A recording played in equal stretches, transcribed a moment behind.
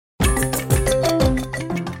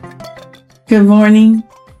Good morning,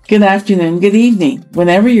 good afternoon, good evening,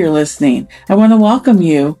 whenever you're listening. I want to welcome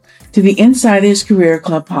you to the Insiders Career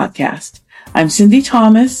Club podcast. I'm Cindy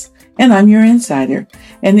Thomas, and I'm your insider.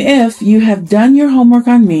 And if you have done your homework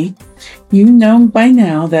on me, you know by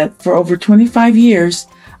now that for over 25 years,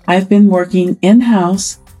 I've been working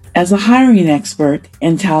in-house as a hiring expert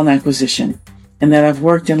in talent acquisition, and that I've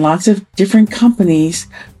worked in lots of different companies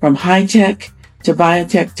from high tech to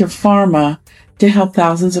biotech to pharma to help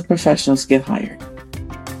thousands of professionals get hired.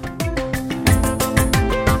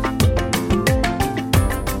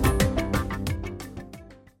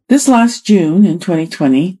 This last June in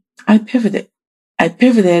 2020, I pivoted. I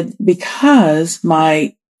pivoted because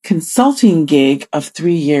my consulting gig of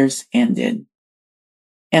 3 years ended.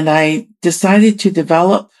 And I decided to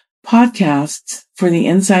develop podcasts for the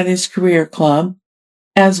Insiders Career Club,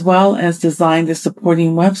 as well as design the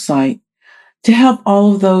supporting website to help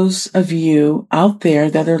all of those of you out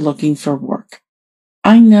there that are looking for work.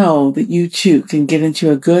 I know that you too can get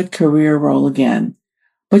into a good career role again,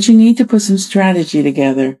 but you need to put some strategy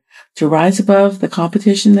together to rise above the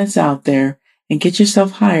competition that's out there and get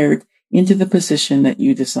yourself hired into the position that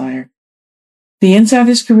you desire. The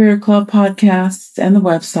Insiders Career Club podcasts and the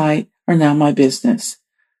website are now my business,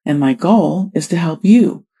 and my goal is to help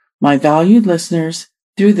you, my valued listeners,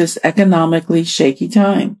 through this economically shaky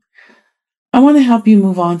time. I want to help you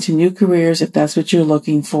move on to new careers if that's what you're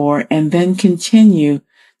looking for, and then continue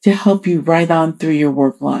to help you right on through your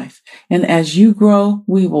work life. And as you grow,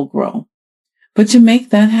 we will grow. But to make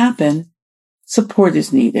that happen, support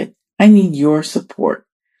is needed. I need your support.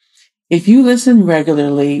 If you listen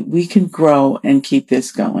regularly, we can grow and keep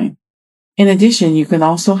this going. In addition, you can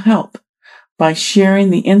also help by sharing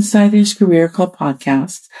the Insiders Career Club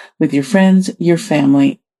podcast with your friends, your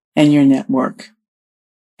family, and your network.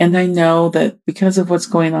 And I know that because of what's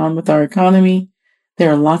going on with our economy,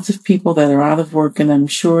 there are lots of people that are out of work, and I'm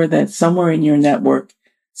sure that somewhere in your network,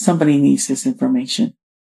 somebody needs this information.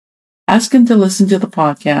 Ask them to listen to the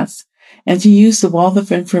podcast and to use the wealth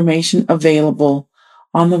of information available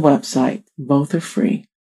on the website. Both are free.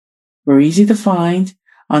 We're easy to find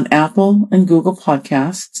on Apple and Google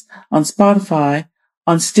Podcasts, on Spotify,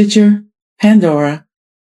 on Stitcher, Pandora.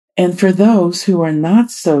 And for those who are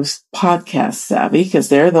not so podcast savvy, because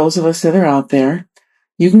there are those of us that are out there,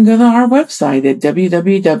 you can go to our website at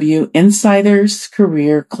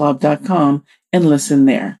www.insiderscareerclub.com and listen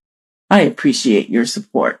there. I appreciate your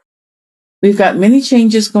support. We've got many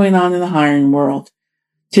changes going on in the hiring world.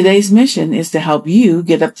 Today's mission is to help you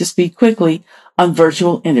get up to speed quickly on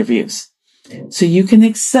virtual interviews so you can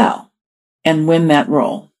excel and win that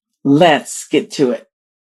role. Let's get to it.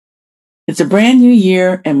 It's a brand new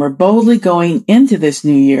year, and we're boldly going into this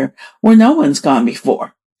new year where no one's gone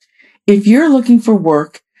before. If you're looking for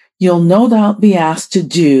work, you'll no doubt be asked to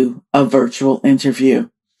do a virtual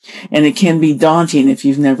interview. And it can be daunting if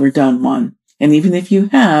you've never done one. And even if you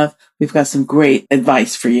have, we've got some great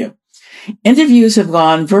advice for you. Interviews have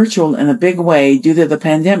gone virtual in a big way due to the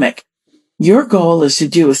pandemic. Your goal is to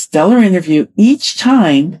do a stellar interview each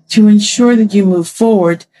time to ensure that you move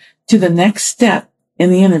forward to the next step in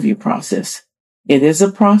the interview process. It is a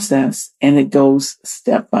process, and it goes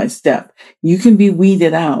step by step. You can be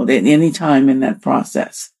weeded out at any time in that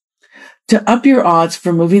process. To up your odds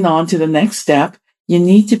for moving on to the next step, you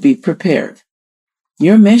need to be prepared.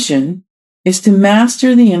 Your mission is to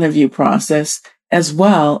master the interview process as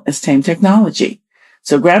well as tame technology.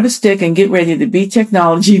 So grab a stick and get ready to beat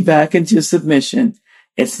technology back into submission.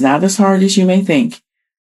 It's not as hard as you may think.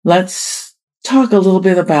 Let's talk a little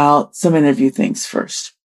bit about some interview things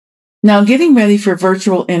first. Now, getting ready for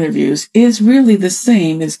virtual interviews is really the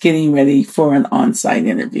same as getting ready for an on-site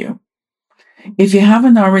interview. If you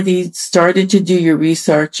haven't already started to do your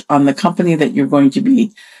research on the company that you're going to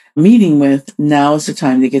be meeting with, now is the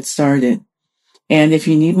time to get started. And if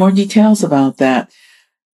you need more details about that,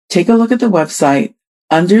 take a look at the website.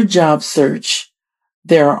 Under job search,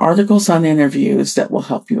 there are articles on interviews that will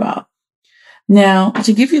help you out. Now,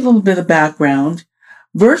 to give you a little bit of background,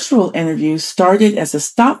 virtual interviews started as a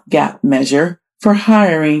stopgap measure for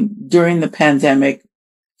hiring during the pandemic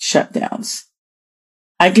shutdowns.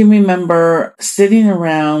 I can remember sitting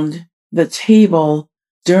around the table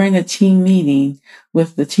during a team meeting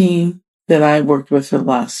with the team that I worked with for the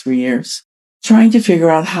last 3 years, trying to figure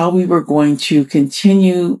out how we were going to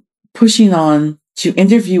continue pushing on to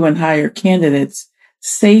interview and hire candidates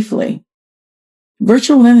safely.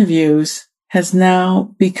 Virtual interviews has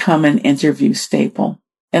now become an interview staple.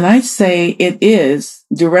 And I'd say it is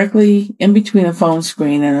directly in between a phone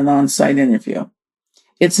screen and an on-site interview.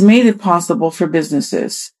 It's made it possible for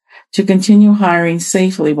businesses to continue hiring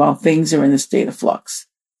safely while things are in a state of flux.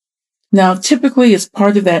 Now, typically as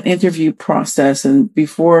part of that interview process and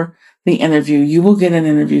before the interview, you will get an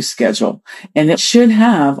interview schedule, and it should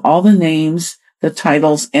have all the names, the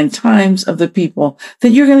titles, and times of the people that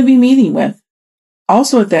you're going to be meeting with.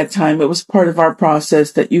 Also at that time, it was part of our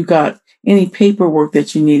process that you got any paperwork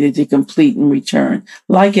that you needed to complete and return,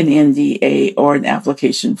 like an NDA or an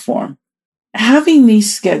application form. Having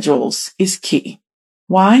these schedules is key.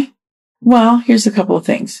 Why? Well, here's a couple of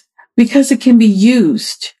things. Because it can be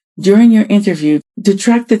used during your interview to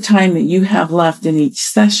track the time that you have left in each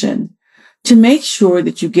session to make sure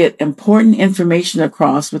that you get important information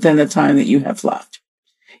across within the time that you have left.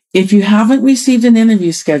 If you haven't received an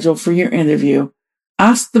interview schedule for your interview,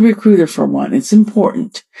 ask the recruiter for one. It's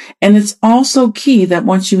important. And it's also key that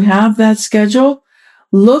once you have that schedule,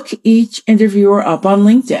 look each interviewer up on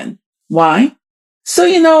LinkedIn. Why? So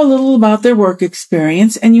you know a little about their work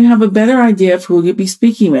experience and you have a better idea of who you'll be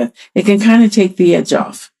speaking with. It can kind of take the edge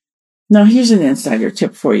off. Now here's an insider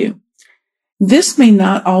tip for you. This may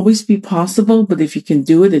not always be possible, but if you can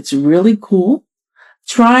do it, it's really cool.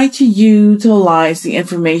 Try to utilize the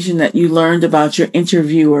information that you learned about your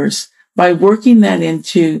interviewers by working that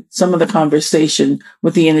into some of the conversation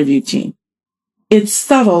with the interview team. It's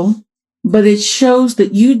subtle, but it shows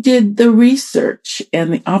that you did the research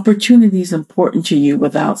and the opportunity is important to you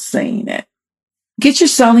without saying it. Get your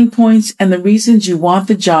selling points and the reasons you want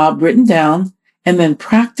the job written down, and then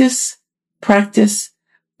practice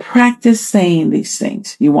saying these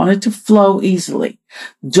things. You want it to flow easily.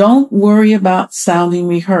 Don't worry about sounding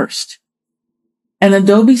rehearsed. An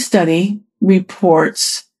Adobe study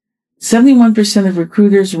reports 71% of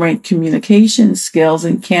recruiters rank communication skills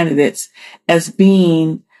in candidates as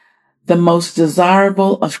being the most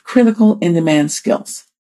desirable of critical in-demand skills.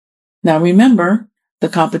 Now remember, the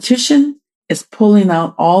competition is pulling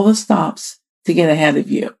out all the stops to get ahead of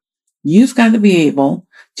you. You've got to be able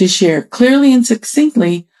to share clearly and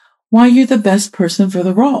succinctly why you're the best person for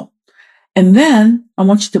the role. And then I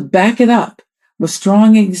want you to back it up with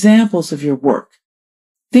strong examples of your work.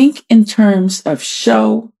 Think in terms of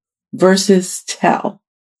show versus tell.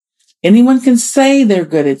 Anyone can say they're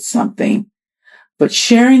good at something, but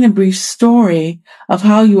sharing a brief story of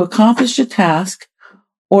how you accomplished a task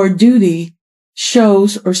or duty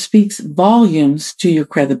shows or speaks volumes to your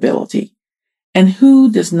credibility. And who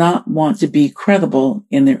does not want to be credible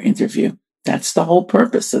in their interview? That's the whole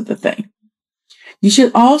purpose of the thing. You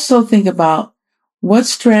should also think about what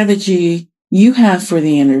strategy you have for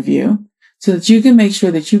the interview so that you can make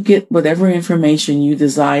sure that you get whatever information you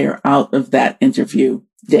desire out of that interview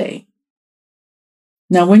day.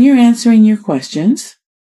 Now, when you're answering your questions,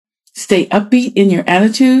 stay upbeat in your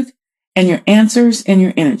attitude and your answers and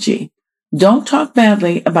your energy. Don't talk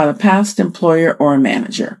badly about a past employer or a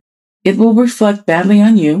manager. It will reflect badly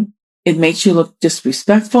on you. It makes you look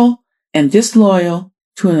disrespectful and disloyal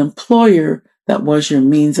to an employer that was your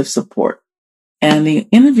means of support. And the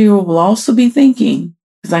interviewer will also be thinking,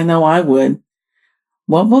 because I know I would,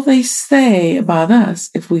 what will they say about us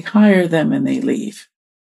if we hire them and they leave?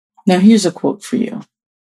 Now here's a quote for you.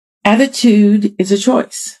 Attitude is a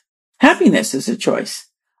choice. Happiness is a choice.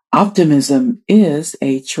 Optimism is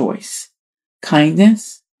a choice.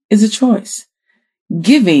 Kindness is a choice.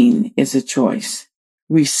 Giving is a choice.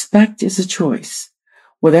 Respect is a choice.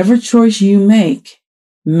 Whatever choice you make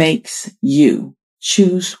makes you.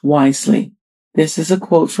 Choose wisely. This is a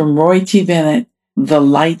quote from Roy T. Bennett, The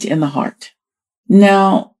Light in the Heart.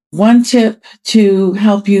 Now, one tip to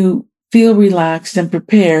help you feel relaxed and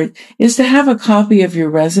prepared is to have a copy of your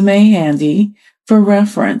resume handy for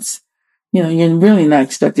reference. You know, you're really not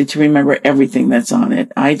expected to remember everything that's on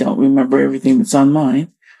it. I don't remember everything that's on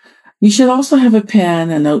mine. You should also have a pen,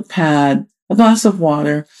 a notepad, a glass of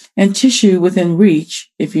water, and tissue within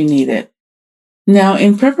reach if you need it. Now,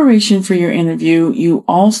 in preparation for your interview, you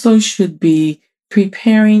also should be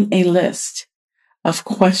preparing a list of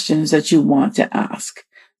questions that you want to ask.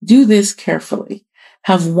 Do this carefully.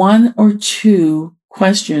 Have 1 or 2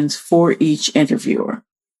 questions for each interviewer.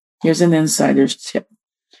 Here's an insider's tip.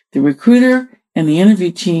 The recruiter and the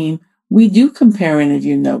interview team, we do compare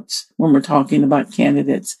interview notes when we're talking about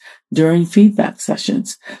candidates during feedback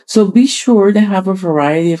sessions. So be sure to have a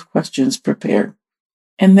variety of questions prepared.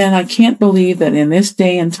 And then I can't believe that in this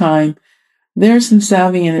day and time, there are some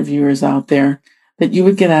savvy interviewers out there that you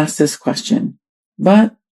would get asked this question,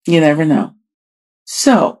 but you never know.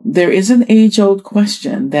 So there is an age-old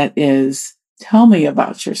question that is, tell me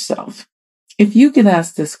about yourself. If you get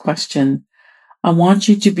asked this question, I want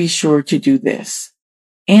you to be sure to do this.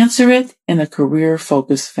 Answer it in a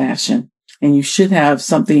career-focused fashion, and you should have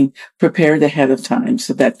something prepared ahead of time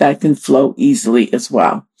so that can flow easily as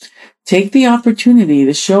well. Take the opportunity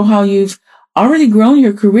to show how you've already grown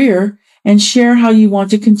your career and share how you want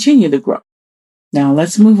to continue to grow. Now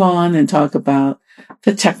let's move on and talk about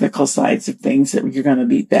the technical sides of things that you're going to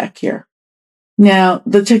beat back here. Now,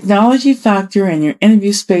 the technology factor and your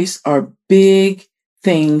interview space are big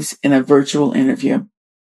things in a virtual interview.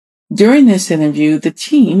 During this interview, the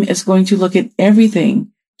team is going to look at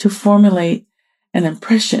everything to formulate an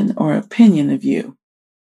impression or opinion of you.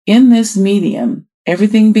 In this medium,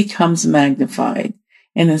 everything becomes magnified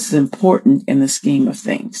and is important in the scheme of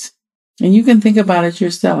things. And you can think about it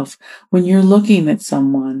yourself when you're looking at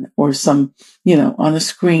someone or on a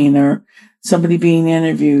screen or somebody being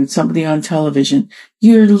interviewed, somebody on television.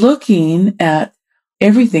 You're looking at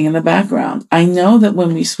everything in the background. I know that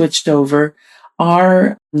when we switched over,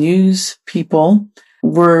 our news people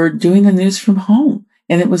were doing the news from home,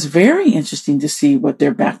 and it was very interesting to see what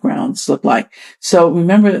their backgrounds look like. So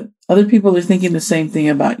remember, other people are thinking the same thing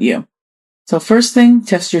about you. So first thing,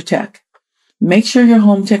 test your tech. Make sure your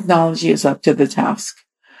home technology is up to the task.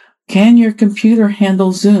 Can your computer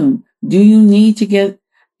handle Zoom? Do you need to get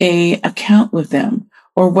an account with them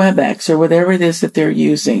or WebEx or whatever it is that they're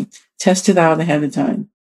using? Test it out ahead of time.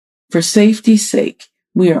 For safety's sake,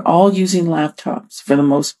 we are all using laptops for the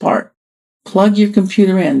most part. Plug your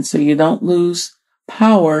computer in so you don't lose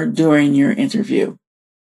power during your interview.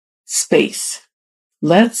 Space.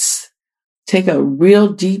 Let's take a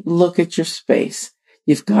real deep look at your space.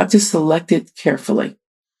 You've got to select it carefully.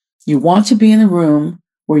 You want to be in a room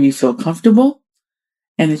where you feel comfortable,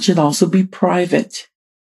 and it should also be private.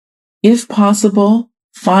 If possible,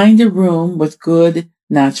 find a room with good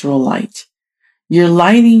natural light. Your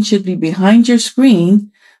lighting should be behind your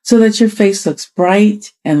screen so that your face looks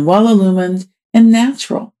bright and well illumined and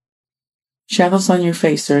natural. Shadows on your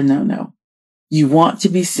face are a no-no. You want to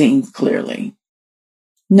be seen clearly.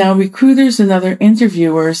 Now, recruiters and other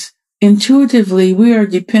interviewers, intuitively, we are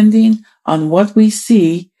depending on what we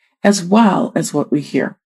see as well as what we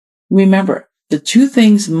hear. Remember, the two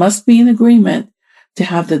things must be in agreement to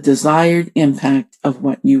have the desired impact of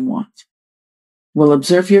what you want. We'll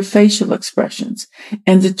observe your facial expressions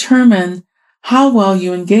and determine how well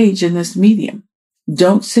you engage in this medium.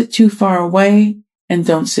 Don't sit too far away and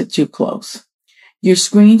don't sit too close. Your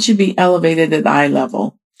screen should be elevated at eye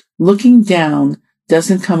level. Looking down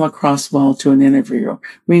doesn't come across well to an interviewer.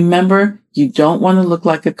 Remember, you don't want to look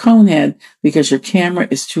like a conehead because your camera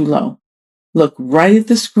is too low. Look right at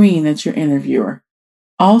the screen at your interviewer.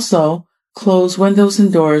 Also, close windows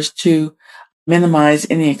and doors to minimize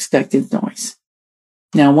any expected noise.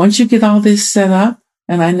 Now, once you get all this set up,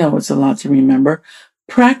 and I know it's a lot to remember,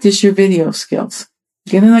 practice your video skills.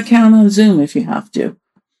 Get an account on Zoom if you have to,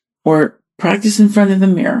 or practice in front of the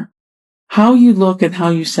mirror. How you look and how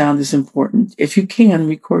you sound is important. If you can,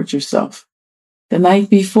 record yourself. The night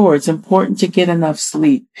before, it's important to get enough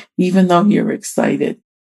sleep, even though you're excited.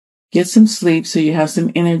 Get some sleep so you have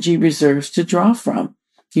some energy reserves to draw from.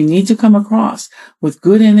 You need to come across with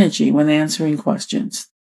good energy when answering questions.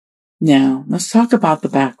 Now, let's talk about the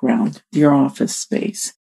background, your office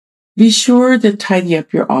space. Be sure to tidy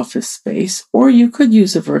up your office space, or you could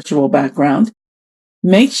use a virtual background.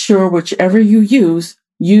 Make sure whichever you use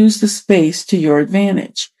the space to your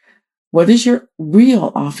advantage. What does your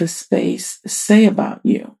real office space say about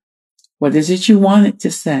you? What is it you want it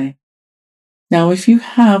to say? Now, if you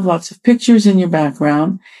have lots of pictures in your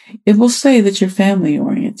background, it will say that you're family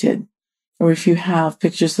oriented. Or if you have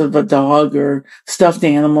pictures of a dog or stuffed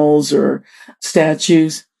animals or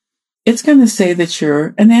statues, it's going to say that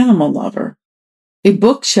you're an animal lover. A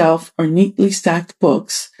bookshelf or neatly stacked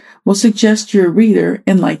books will suggest you're a reader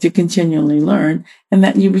and like to continually learn and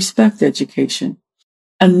that you respect education.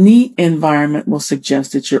 A neat environment will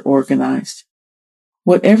suggest that you're organized.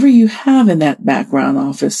 Whatever you have in that background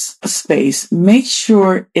office space, make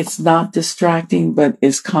sure it's not distracting but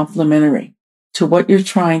is complementary to what you're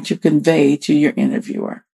trying to convey to your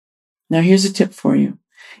interviewer. Now, here's a tip for you.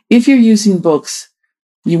 If you're using books,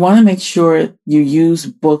 you want to make sure you use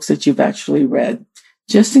books that you've actually read.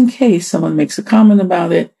 Just in case someone makes a comment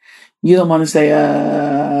about it, you don't want to say,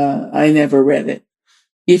 I never read it.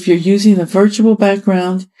 If you're using a virtual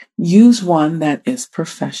background, use one that is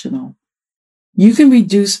professional. You can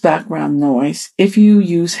reduce background noise if you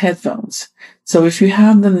use headphones. So if you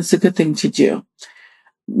have them, it's a good thing to do.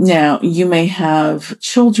 Now, you may have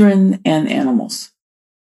children and animals.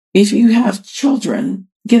 If you have children,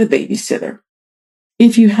 get a babysitter.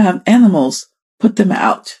 If you have animals, put them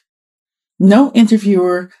out. No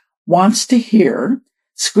interviewer wants to hear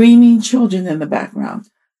screaming children in the background.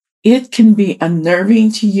 It can be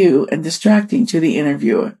unnerving to you and distracting to the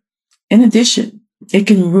interviewer. In addition, it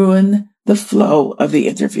can ruin the flow of the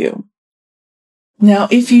interview. Now,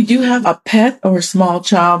 if you do have a pet or a small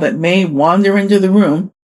child that may wander into the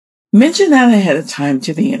room, mention that ahead of time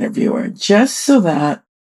to the interviewer, just so that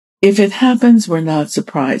if it happens, we're not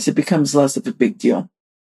surprised. It becomes less of a big deal.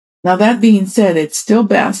 Now, that being said, it's still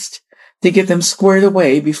best to get them squared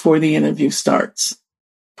away before the interview starts.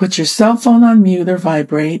 Put your cell phone on mute or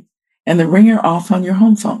vibrate and the ringer off on your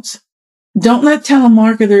home phones. Don't let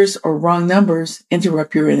telemarketers or wrong numbers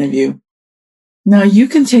interrupt your interview. Now, you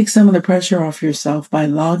can take some of the pressure off yourself by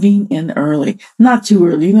logging in early. Not too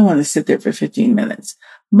early. You don't want to sit there for 15 minutes.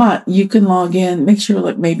 But you can log in, make sure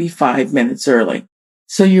like maybe 5 minutes early.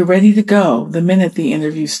 So you're ready to go the minute the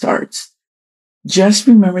interview starts. Just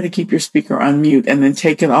remember to keep your speaker on mute and then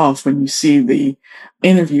take it off when you see the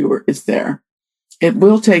interviewer is there. It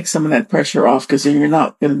will take some of that pressure off because then you're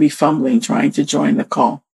not going to be fumbling trying to join the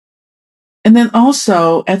call. And then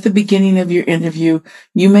also at the beginning of your interview,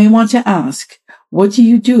 you may want to ask, what do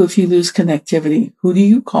you do if you lose connectivity? Who do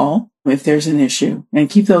you call if there's an issue? And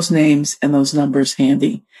keep those names and those numbers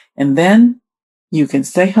handy. And then you can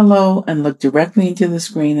say hello and look directly into the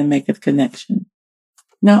screen and make a connection.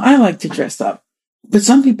 Now, I like to dress up, but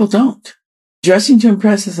some people don't. Dressing to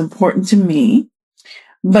impress is important to me,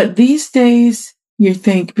 but these days you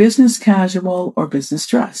think business casual or business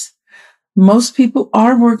dress. Most people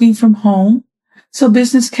are working from home, so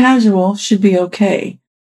business casual should be okay.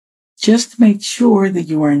 Just make sure that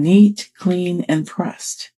you are neat, clean, and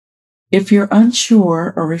pressed. If you're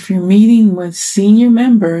unsure or if you're meeting with senior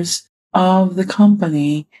members of the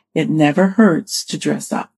company, it never hurts to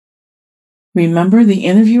dress up. Remember, the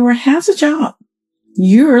interviewer has a job.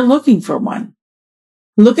 You're looking for one.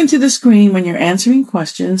 Look into the screen when you're answering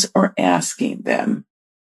questions or asking them.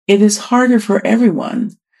 It is harder for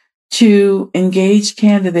everyone to engage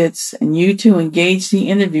candidates and you to engage the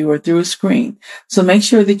interviewer through a screen. So make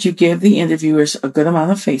sure that you give the interviewers a good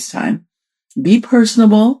amount of face time. Be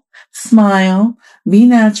personable, smile, be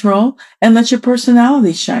natural, and let your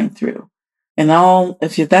personality shine through. And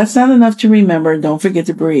if that's not enough to remember, don't forget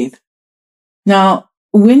to breathe. Now,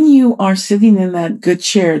 when you are sitting in that good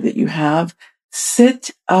chair that you have,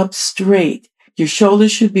 sit up straight. Your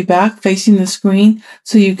shoulders should be back facing the screen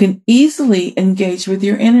so you can easily engage with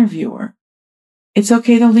your interviewer. It's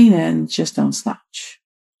okay to lean in, just don't slouch.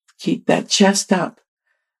 Keep that chest up.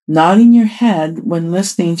 Nodding your head when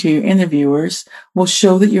listening to your interviewers will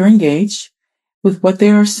show that you're engaged with what they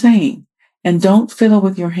are saying. And don't fiddle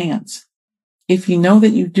with your hands. If you know that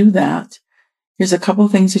you do that, here's a couple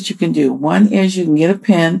of things that you can do. One is you can get a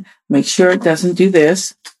pen, make sure it doesn't do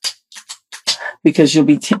this, because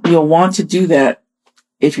you'll want to do that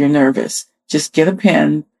if you're nervous. Just get a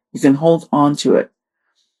pen. You can hold on to it.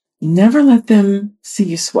 Never let them see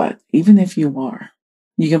you sweat, even if you are.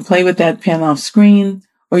 You can play with that pen off screen,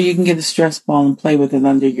 or you can get a stress ball and play with it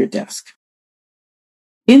under your desk.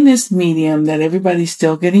 In this medium that everybody's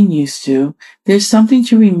still getting used to, there's something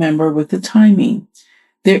to remember with the timing.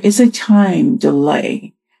 There is a time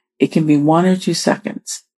delay. It can be 1 or 2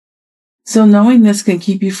 seconds. So knowing this can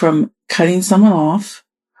keep you from cutting someone off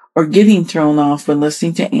or getting thrown off when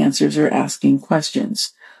listening to answers or asking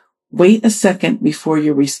questions. Wait a second before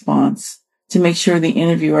your response to make sure the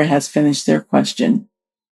interviewer has finished their question.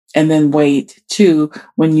 And then wait, too,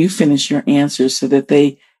 when you finish your answer so that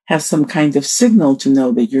they have some kind of signal to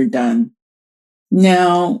know that you're done.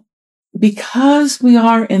 Now, because we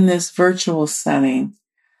are in this virtual setting,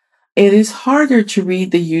 it is harder to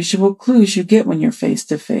read the usual clues you get when you're face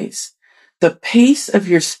to face. The pace of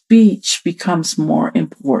your speech becomes more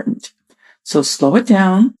important. So slow it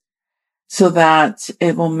down so that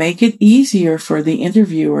it will make it easier for the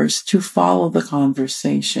interviewers to follow the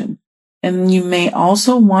conversation. And you may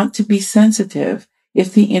also want to be sensitive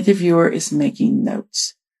if the interviewer is making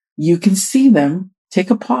notes. You can see them, take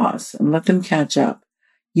a pause and let them catch up.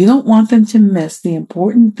 You don't want them to miss the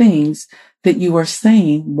important things that you are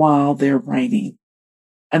saying while they're writing.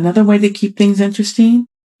 Another way to keep things interesting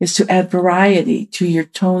is to add variety to your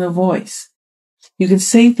tone of voice. You can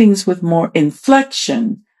say things with more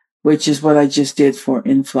inflection, which is what I just did for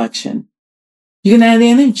inflection. You can add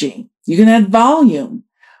energy. You can add volume.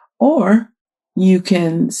 Or you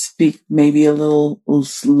can speak maybe a little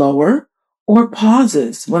slower or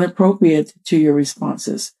pauses when appropriate to your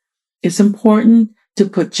responses. It's important to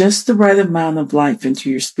put just the right amount of life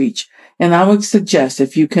into your speech. And I would suggest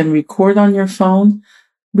if you can record on your phone,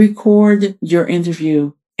 record your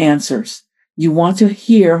interview answers. You want to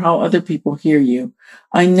hear how other people hear you.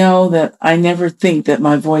 I know that I never think that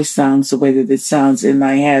my voice sounds the way that it sounds in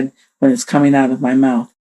my head when it's coming out of my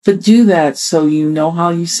mouth. But do that so you know how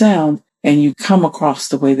you sound and you come across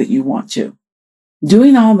the way that you want to.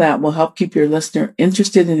 Doing all that will help keep your listener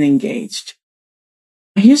interested and engaged.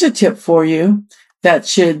 Here's a tip for you that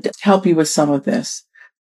should help you with some of this.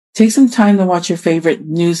 Take some time to watch your favorite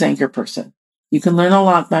news anchor person. You can learn a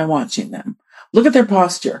lot by watching them. Look at their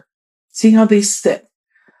posture. See how they sit.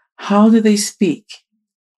 How do they speak?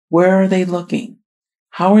 Where are they looking?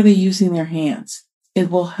 How are they using their hands? It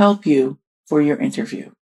will help you for your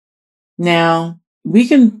interview. Now, we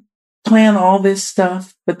can plan all this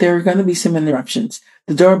stuff, but there are going to be some interruptions.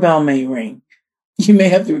 The doorbell may ring. You may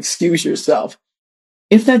have to excuse yourself.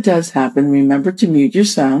 If that does happen, remember to mute your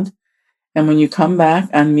sound. And when you come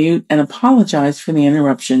back, unmute and apologize for the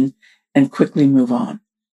interruption and quickly move on.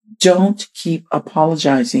 Don't keep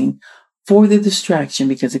apologizing for the distraction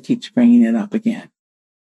because it keeps bringing it up again.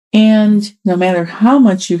 And no matter how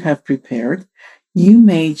much you have prepared, you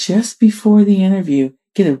may just before the interview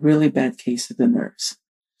get a really bad case of the nerves.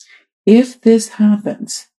 If this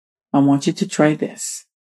happens, I want you to try this.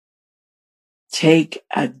 Take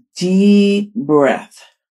a deep breath,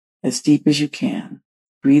 as deep as you can.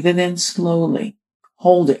 Breathe it in slowly.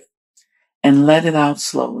 Hold it and let it out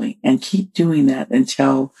slowly, and keep doing that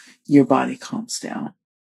until your body calms down.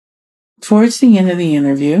 Towards the end of the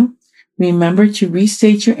interview, remember to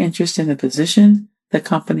restate your interest in the position, the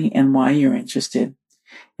company, and why you're interested.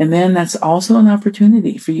 And then that's also an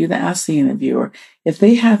opportunity for you to ask the interviewer if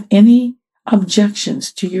they have any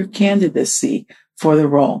objections to your candidacy for the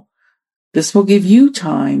role. This will give you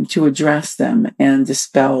time to address them and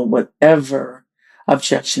dispel whatever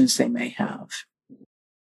objections they may have.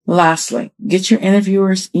 Lastly, get your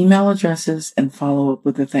interviewers' email addresses and follow up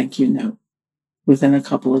with a thank you note within a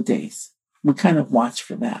couple of days. We kind of watch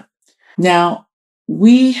for that. Now,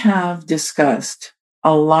 we have discussed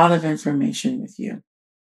a lot of information with you.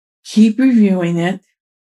 Keep reviewing it.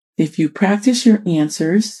 If you practice your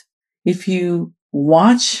answers, if you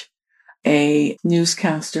watch a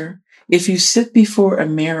newscaster, if you sit before a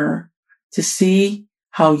mirror to see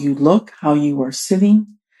how you look, how you are sitting,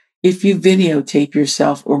 if you videotape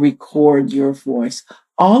yourself or record your voice,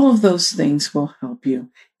 all of those things will help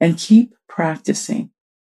you. And keep practicing.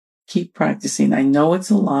 Keep practicing. I know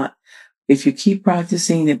it's a lot. If you keep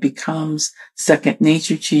practicing, it becomes second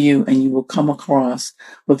nature to you, and you will come across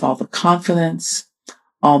with all the confidence,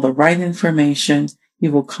 all the right information.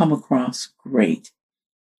 You will come across great.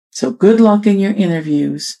 So good luck in your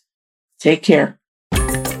interviews. Take care.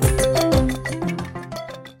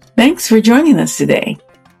 Thanks for joining us today.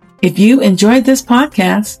 If you enjoyed this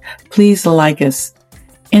podcast, please like us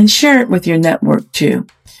and share it with your network too.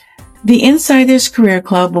 The Insiders Career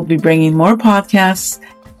Club will be bringing more podcasts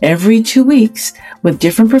every 2 weeks with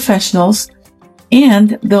different professionals,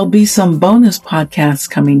 and there'll be some bonus podcasts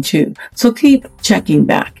coming too. So keep checking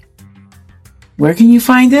back. Where can you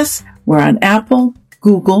find us? We're on Apple,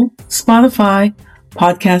 Google, Spotify,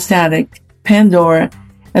 Podcast Addict, Pandora,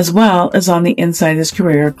 as well as on the Insiders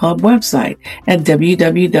Career Club website at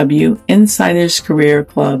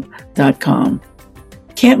www.insiderscareerclub.com.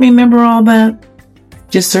 Can't remember all that?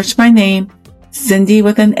 Just search my name, Cindy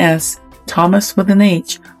with an S, Thomas with an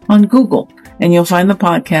H, on Google, and you'll find the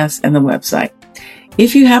podcast and the website.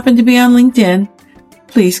 If you happen to be on LinkedIn,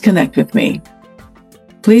 please connect with me.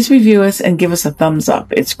 Please review us and give us a thumbs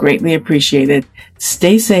up. It's greatly appreciated.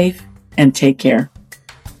 Stay safe and take care.